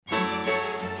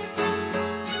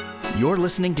You're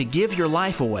listening to Give Your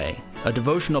Life Away, a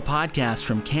devotional podcast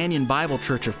from Canyon Bible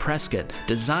Church of Prescott,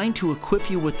 designed to equip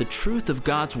you with the truth of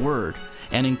God's Word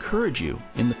and encourage you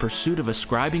in the pursuit of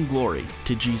ascribing glory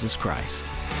to Jesus Christ.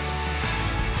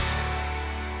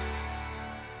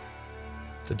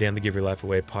 Today on the Give Your Life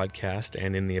Away podcast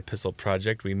and in the Epistle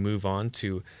Project, we move on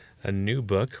to a new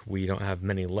book. We don't have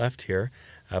many left here,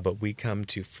 but we come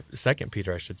to 2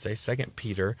 Peter, 2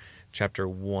 Peter chapter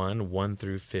 1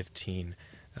 through 15.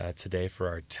 Today for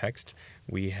our text.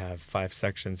 We have 5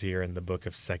 sections here in the book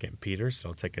of 2 Peter, so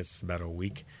it'll take us about a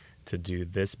week to do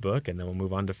this book, and then we'll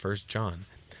move on to 1 John.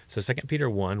 So 2 Peter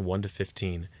 1 to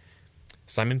 15.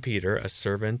 Simon Peter, a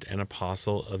servant and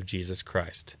apostle of Jesus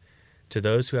Christ, to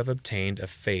those who have obtained a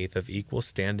faith of equal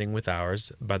standing with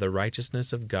ours by the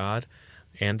righteousness of God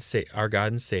and our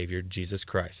God and Savior, Jesus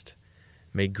Christ.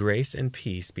 May grace and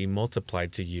peace be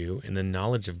multiplied to you in the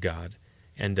knowledge of God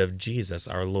and of Jesus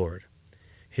our Lord.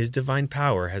 His divine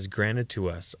power has granted to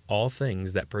us all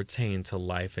things that pertain to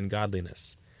life and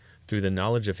godliness, through the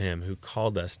knowledge of Him who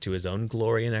called us to His own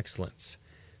glory and excellence,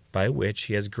 by which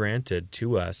He has granted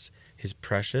to us His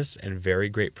precious and very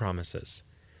great promises,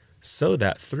 so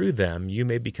that through them you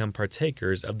may become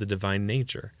partakers of the divine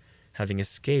nature, having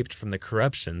escaped from the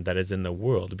corruption that is in the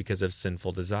world because of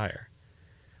sinful desire.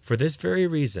 For this very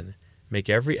reason, make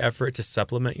every effort to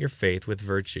supplement your faith with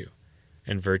virtue,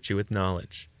 and virtue with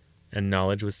knowledge, and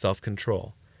knowledge with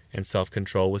self-control, and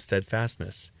self-control with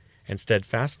steadfastness, and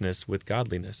steadfastness with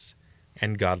godliness,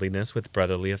 and godliness with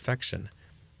brotherly affection,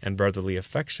 and brotherly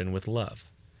affection with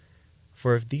love.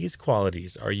 For if these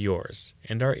qualities are yours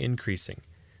and are increasing,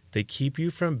 they keep you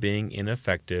from being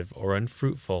ineffective or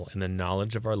unfruitful in the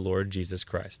knowledge of our Lord Jesus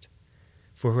Christ.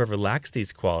 For whoever lacks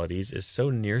these qualities is so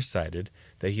nearsighted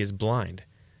that he is blind,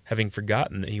 having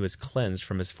forgotten that he was cleansed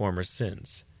from his former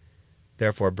sins.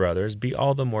 Therefore, brothers, be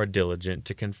all the more diligent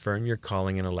to confirm your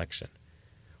calling and election.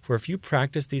 For if you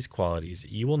practice these qualities,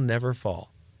 you will never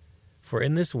fall. For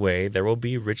in this way there will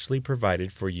be richly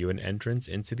provided for you an entrance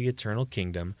into the eternal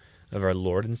kingdom of our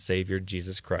Lord and Savior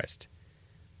Jesus Christ.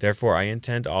 Therefore I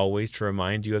intend always to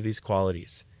remind you of these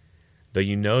qualities, though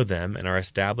you know them and are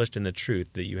established in the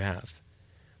truth that you have.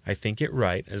 I think it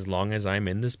right, as long as I am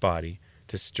in this body,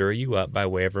 to stir you up by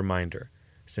way of reminder,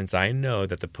 since I know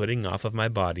that the putting off of my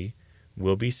body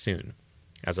will be soon,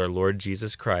 as our Lord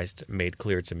Jesus Christ made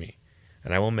clear to me,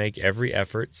 and I will make every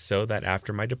effort so that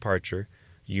after my departure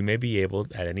you may be able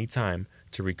at any time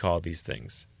to recall these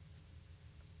things.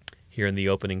 Here in the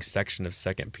opening section of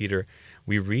 2 Peter,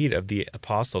 we read of the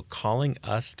apostle calling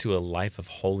us to a life of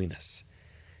holiness.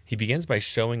 He begins by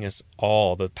showing us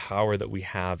all the power that we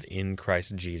have in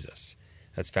Christ Jesus.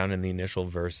 That's found in the initial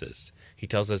verses. He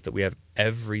tells us that we have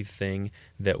everything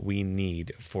that we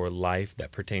need for life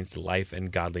that pertains to life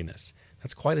and godliness.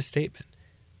 That's quite a statement.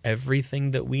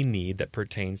 Everything that we need that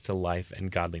pertains to life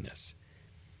and godliness.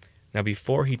 Now,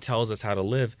 before he tells us how to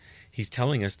live, he's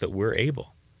telling us that we're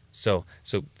able. So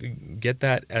get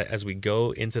that as we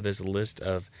go into this list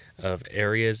of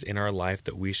areas in our life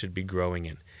that we should be growing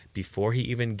in. Before he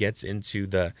even gets into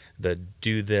the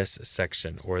do this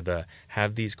section or the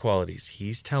have these qualities,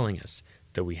 he's telling us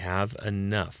that we have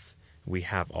enough. We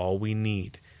have all we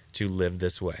need to live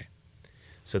this way.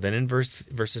 So then in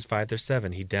verses 5 through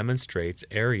 7, he demonstrates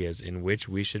areas in which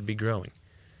we should be growing.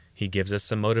 He gives us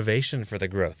some motivation for the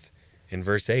growth in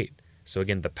verse 8. So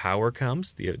again, the power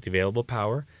comes, the available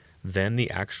power, then the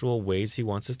actual ways he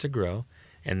wants us to grow.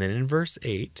 And then in verse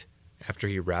 8, after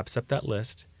he wraps up that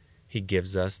list, he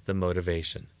gives us the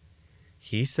motivation.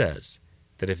 He says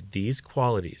that if these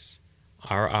qualities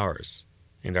are ours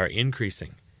and are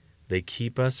increasing, they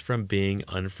keep us from being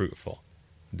unfruitful.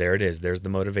 There it is. There's the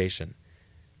motivation.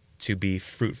 To be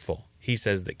fruitful. He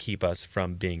says that keep us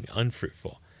from being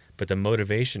unfruitful. But the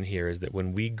motivation here is that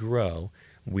when we grow,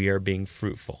 we are being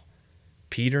fruitful.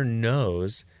 Peter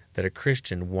knows that a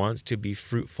Christian wants to be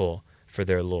fruitful for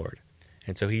their Lord.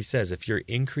 And so he says, if you're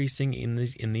increasing in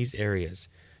these areas,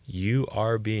 you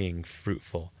are being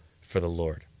fruitful for the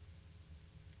Lord.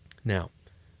 Now,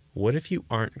 what if you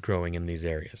aren't growing in these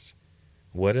areas?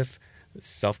 What if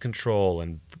self-control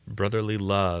and brotherly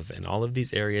love and all of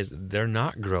these areas, they're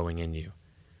not growing in you?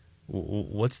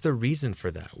 What's the reason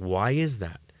for that? Why is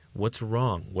that? What's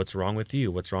wrong? What's wrong with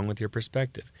you? What's wrong with your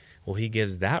perspective? Well, he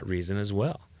gives that reason as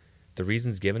well. The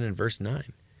reason's given in verse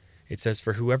 9. It says,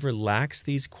 for whoever lacks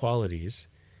these qualities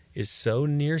is so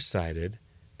nearsighted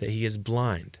that he is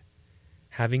blind,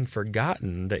 having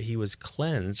forgotten that he was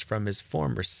cleansed from his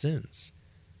former sins.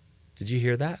 Did you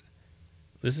hear that?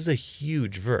 This is a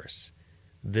huge verse.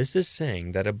 This is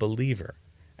saying that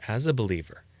as a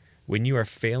believer, when you are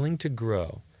failing to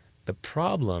grow, The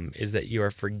problem is that you are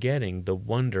forgetting the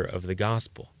wonder of the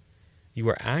gospel. You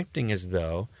are acting as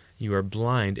though you are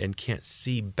blind and can't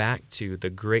see back to the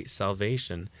great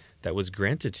salvation that was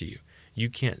granted to you. You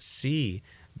can't see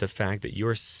the fact that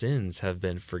your sins have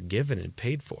been forgiven and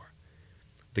paid for.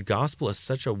 The gospel is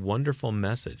such a wonderful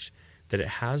message that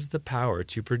it has the power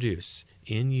to produce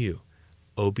in you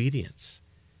obedience.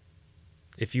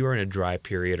 If you are in a dry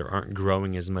period or aren't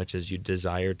growing as much as you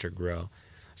desire to grow,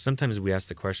 sometimes we ask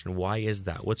the question, why is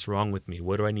that? What's wrong with me?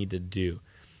 What do I need to do?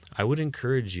 I would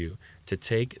encourage you to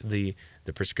take the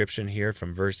prescription here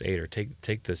from verse 8, or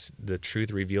take the truth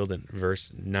revealed in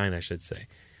verse 9, I should say,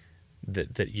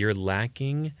 that you're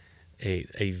lacking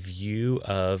a view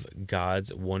of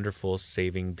God's wonderful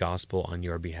saving gospel on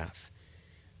your behalf.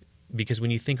 Because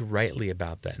when you think rightly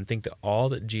about that and think that all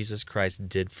that Jesus Christ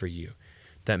did for you,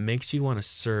 that makes you want to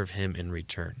serve him in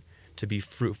return, to be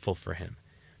fruitful for him.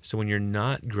 So when you're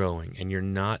not growing and you're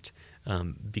not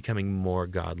becoming more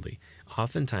godly,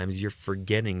 oftentimes you're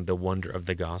forgetting the wonder of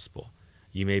the gospel.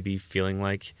 You may be feeling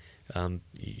like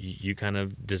you kind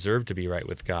of deserve to be right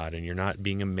with God, and you're not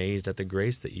being amazed at the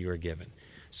grace that you are given.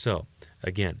 So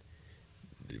again,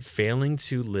 failing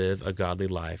to live a godly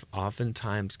life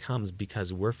oftentimes comes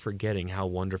because we're forgetting how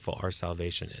wonderful our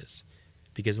salvation is.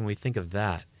 Because when we think of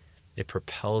that, it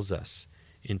propels us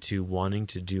into wanting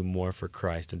to do more for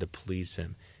Christ and to please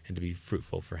him and to be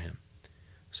fruitful for him.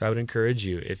 So I would encourage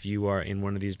you, if you are in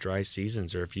one of these dry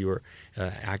seasons, or if you are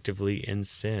actively in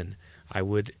sin, I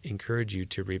would encourage you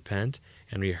to repent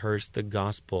and rehearse the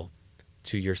gospel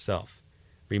to yourself.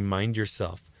 Remind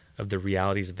yourself of the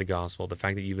realities of the gospel, the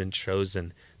fact that you've been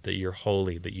chosen, that you're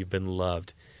holy, that you've been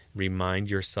loved. Remind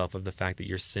yourself of the fact that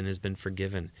your sin has been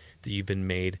forgiven, that you've been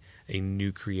made a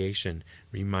new creation.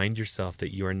 Remind yourself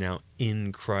that you are now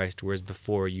in Christ, whereas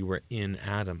before you were in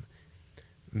Adam.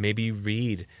 Maybe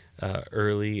read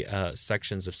early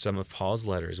sections of some of Paul's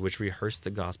letters, which rehearse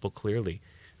the gospel clearly.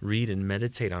 Read and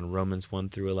meditate on Romans 1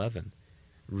 through 11.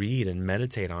 Read and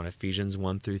meditate on Ephesians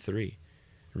 1 through 3.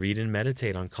 Read and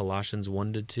meditate on Colossians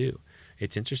 1 to 2.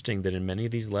 It's interesting that in many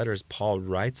of these letters, Paul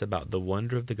writes about the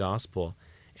wonder of the gospel,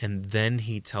 and then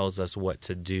he tells us what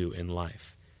to do in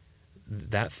life.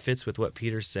 That fits with what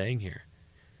Peter's saying here.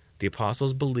 The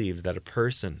apostles believed that a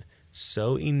person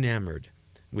so enamored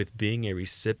with being a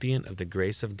recipient of the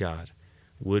grace of God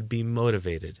would be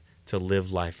motivated to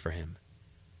live life for him.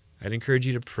 I'd encourage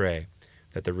you to pray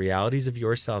that the realities of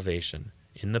your salvation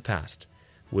in the past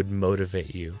would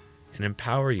motivate you and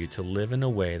empower you to live in a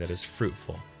way that is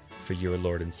fruitful for your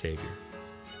Lord and Savior.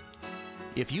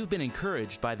 If you've been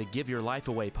encouraged by the Give Your Life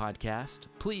Away podcast,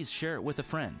 please share it with a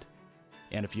friend.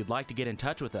 And if you'd like to get in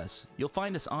touch with us, you'll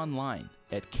find us online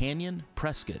at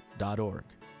canyonprescott.org.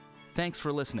 Thanks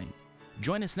for listening.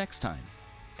 Join us next time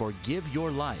for Give Your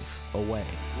Life Away.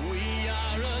 We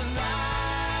are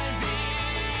alive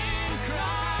in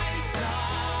Christ.